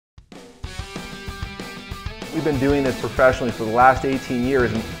We've been doing this professionally for the last 18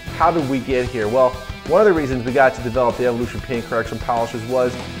 years, and how did we get here? Well, one of the reasons we got to develop the Evolution paint correction polishes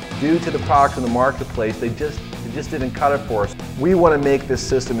was due to the products in the marketplace. They just didn't cut it for us. We want to make this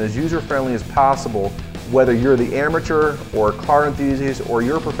system as user-friendly as possible, whether you're the amateur or car enthusiast or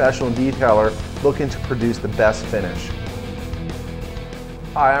you're a professional detailer looking to produce the best finish.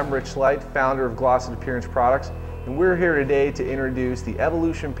 Hi, I'm Rich Slight, founder of Glossy Appearance Products, and we're here today to introduce the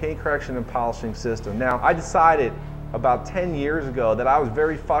Evolution paint correction and polishing system. Now, I decided about 10 years ago that I was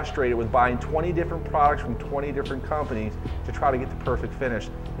very frustrated with buying 20 different products from 20 different companies to try to get the perfect finish.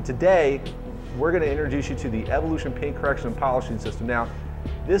 And today, we're going to introduce you to the Evolution paint correction and polishing system. Now,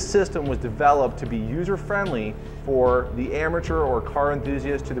 this system was developed to be user-friendly for the amateur or car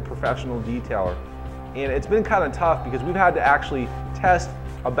enthusiast to the professional detailer. And it's been kind of tough because we've had to actually test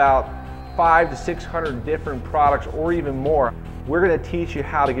about 500 to 600 different products or even more. We're going to teach you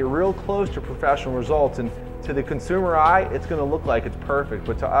how to get real close to professional results, and to the consumer eye, it's going to look like it's perfect,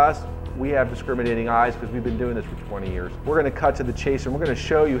 but to us, we have discriminating eyes because we've been doing this for 20 years. We're going to cut to the chase and we're going to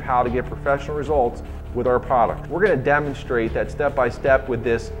show you how to get professional results with our product. We're going to demonstrate that step by step with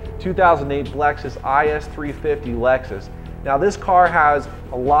this 2008 Lexus IS350 Lexus. Now, this car has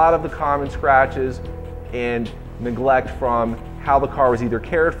a lot of the common scratches and neglect from how the car was either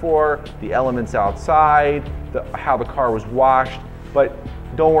cared for, the elements outside, how the car was washed, but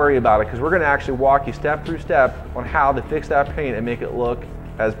don't worry about it because we're going to actually walk you step through step on how to fix that paint and make it look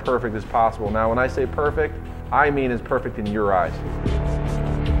as perfect as possible. Now, when I say perfect, I mean as perfect in your eyes.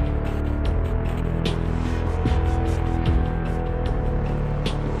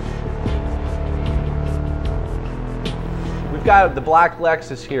 We've got the black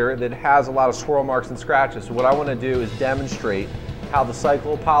Lexus here that has a lot of swirl marks and scratches. So what I want to do is demonstrate how the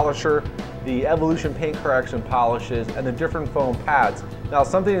Cyclo polisher, the Evolution paint correction polishes, and the different foam pads. Now,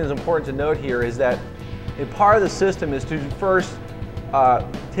 something that's important to note here is that a part of the system is to first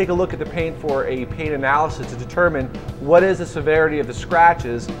take a look at the paint for a paint analysis to determine what is the severity of the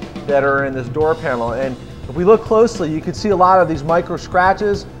scratches that are in this door panel. And if we look closely, you can see a lot of these micro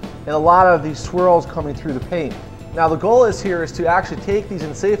scratches and a lot of these swirls coming through the paint. Now, the goal is to actually take these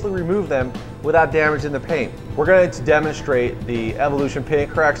and safely remove them without damaging the paint. We're going to demonstrate the Evolution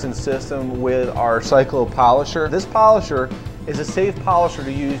paint correction system with our Cyclo polisher. This polisher is a safe polisher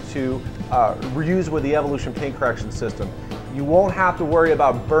to use to reuse with the Evolution paint correction system. You won't have to worry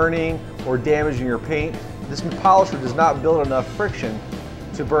about burning or damaging your paint. This polisher does not build enough friction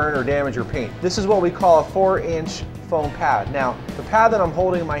to burn or damage your paint. This is what we call a 4-inch foam pad. Now, the pad that I'm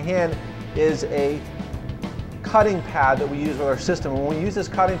holding in my hand is a cutting pad that we use with our system. When we use this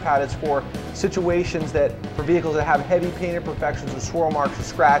cutting pad, it's for situations for vehicles that have heavy paint imperfections or swirl marks or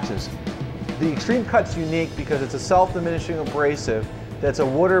scratches. The Extreme Cut's unique because it's a self-diminishing abrasive that's a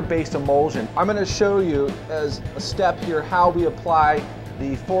water-based emulsion. I'm going to show you as a step here how we apply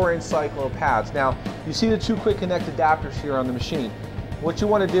the 4-inch Cyclo pads. Now, you see the two quick connect adapters here on the machine. What you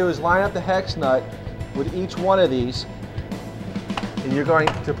want to do is line up the hex nut with each one of these, and you're going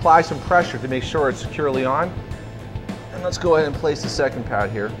to apply some pressure to make sure it's securely on. And let's go ahead and place the second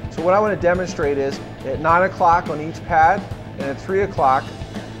pad here. So what I want to demonstrate is at 9 o'clock on each pad and at 3 o'clock,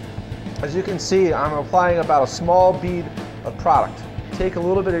 as you can see, I'm applying about a small bead of product. Take a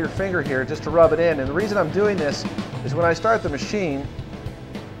little bit of your finger here just to rub it in, and the reason I'm doing this is when I start the machine,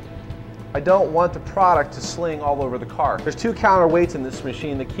 I don't want the product to sling all over the car. There's two counterweights in this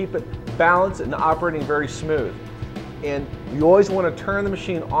machine that keep it balanced and operating very smooth. And you always want to turn the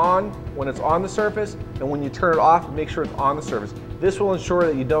machine on when it's on the surface, and when you turn it off, make sure it's on the surface. This will ensure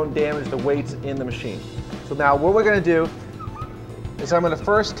that you don't damage the weights in the machine. So now what we're going to do is I'm going to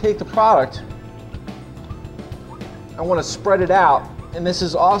first take the product, I want to spread it out, and this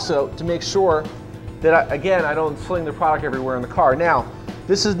is also to make sure that, I don't sling the product everywhere in the car. Now,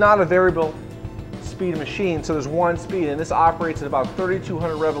 this is not a variable speed machine, so there's one speed, and this operates at about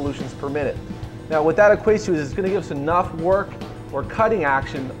 3,200 revolutions per minute. Now, what that equates to is it's going to give us enough work or cutting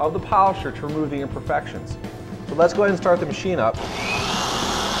action of the polisher to remove the imperfections. So let's go ahead and start the machine up.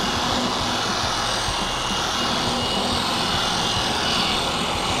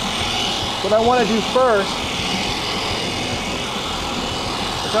 What I want to do first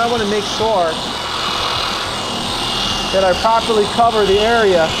is I want to make sure that I properly cover the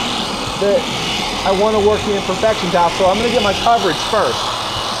area that I want to work the imperfections out. So I'm going to get my coverage first.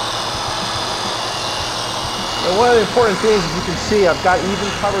 And one of the important things, as you can see, I've got even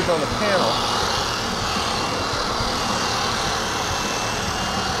coverage on the panel.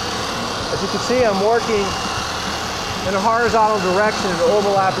 As you can see, I'm working in a horizontal direction in an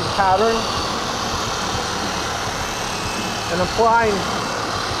overlapping pattern and applying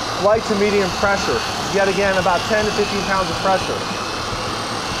light to medium pressure. Yet again, about 10 to 15 pounds of pressure.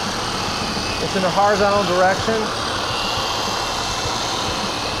 It's in a horizontal direction.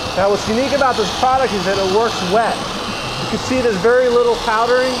 Now what's unique about this product is that it works wet. You can see there's very little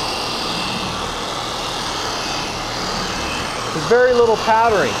powdering. There's very little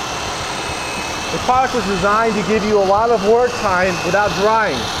powdering. The product was designed to give you a lot of work time without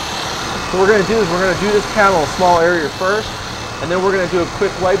drying. So what we're going to do is we're going to do this panel in a small area first, and then we're going to do a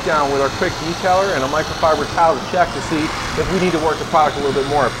quick wipe down with our quick detailer and a microfiber towel to check to see if we need to work the product a little bit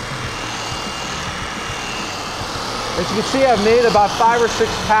more. As you can see, I've made about 5 or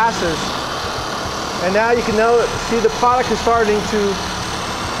 6 passes, and now you can see the product is starting to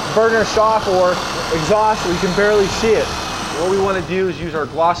burnish off or exhaust, so you can barely see it. What we want to do is use our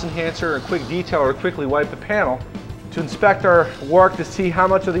gloss enhancer and quick detailer to quickly wipe the panel to inspect our work to see how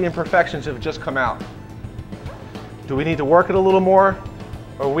much of the imperfections have just come out. Do we need to work it a little more,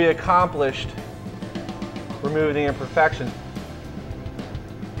 or have we accomplished removing the imperfections?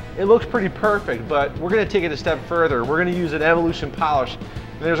 It looks pretty perfect, but we're going to take it a step further. We're going to use an evolution polish.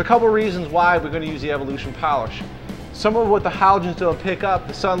 And there's a couple reasons why we're going to use the evolution polish. Some of what the halogens don't pick up,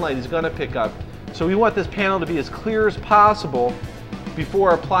 the sunlight is going to pick up. So we want this panel to be as clear as possible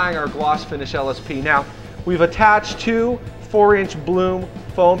before applying our gloss finish LSP. Now, we've attached 2 4-inch bloom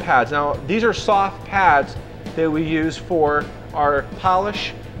foam pads. Now, these are soft pads that we use for our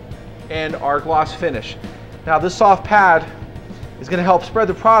polish and our gloss finish. Now, this soft pad is going to help spread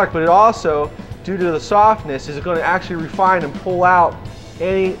the product, but it also, due to the softness, is going to actually refine and pull out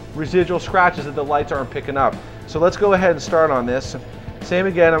any residual scratches that the lights aren't picking up. So let's go ahead and start on this. Same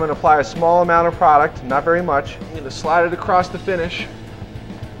again, I'm going to apply a small amount of product, not very much. I'm going to slide it across the finish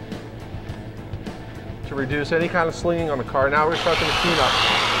to reduce any kind of slinging on the car. Now we're going to start the machine up.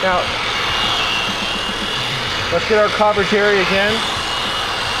 Now, let's get our coverage area again.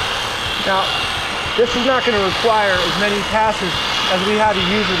 Now, this is not going to require as many passes as we had to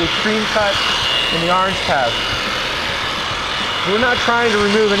use with the cream cut and the orange pad. We're not trying to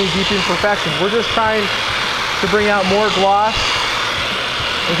remove any deep imperfections. We're just trying to bring out more gloss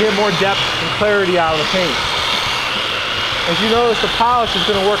and get more depth and clarity out of the paint. As you notice, the polish is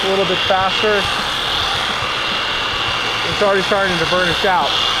going to work a little bit faster. It's already starting to burnish out.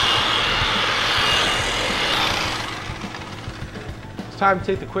 It's time to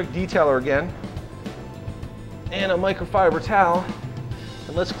take the quick detailer again and a microfiber towel,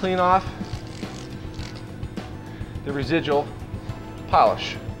 and let's clean off the residual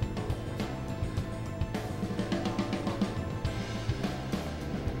polish.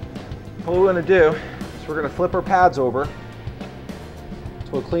 What we're going to do is we're going to flip our pads over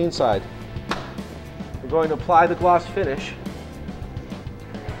to a clean side. We're going to apply the gloss finish.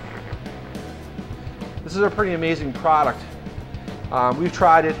 This is a pretty amazing product. We've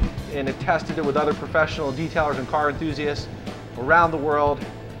tried it and have tested it with other professional detailers and car enthusiasts around the world,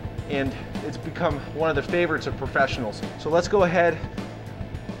 and it's become one of the favorites of professionals. So let's go ahead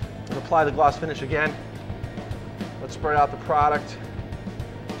and apply the gloss finish again. Let's spread out the product.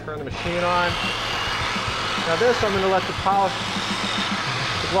 Turn the machine on. Now this, I'm going to let the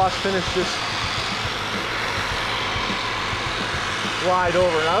gloss finish just glide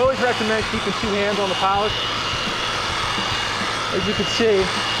over. And I always recommend keeping 2 hands on the polish. As you can see,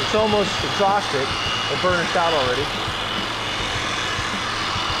 it's almost exhausted or burnished out already.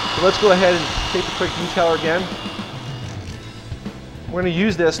 So let's go ahead and take the quick detailer again. We're going to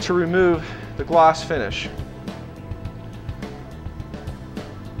use this to remove the gloss finish.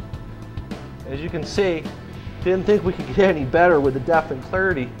 As you can see, didn't think we could get any better with the depth and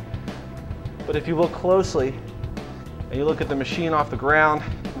clarity. But if you look closely and you look at the machine off the ground,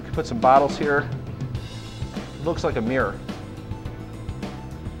 we can put some bottles here. It looks like a mirror.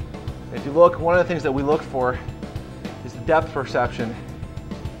 If you look, one of the things that we look for is the depth perception.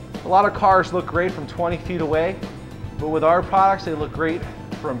 A lot of cars look great from 20 feet away, but with our products, they look great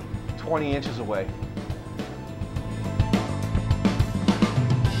from 20 inches away.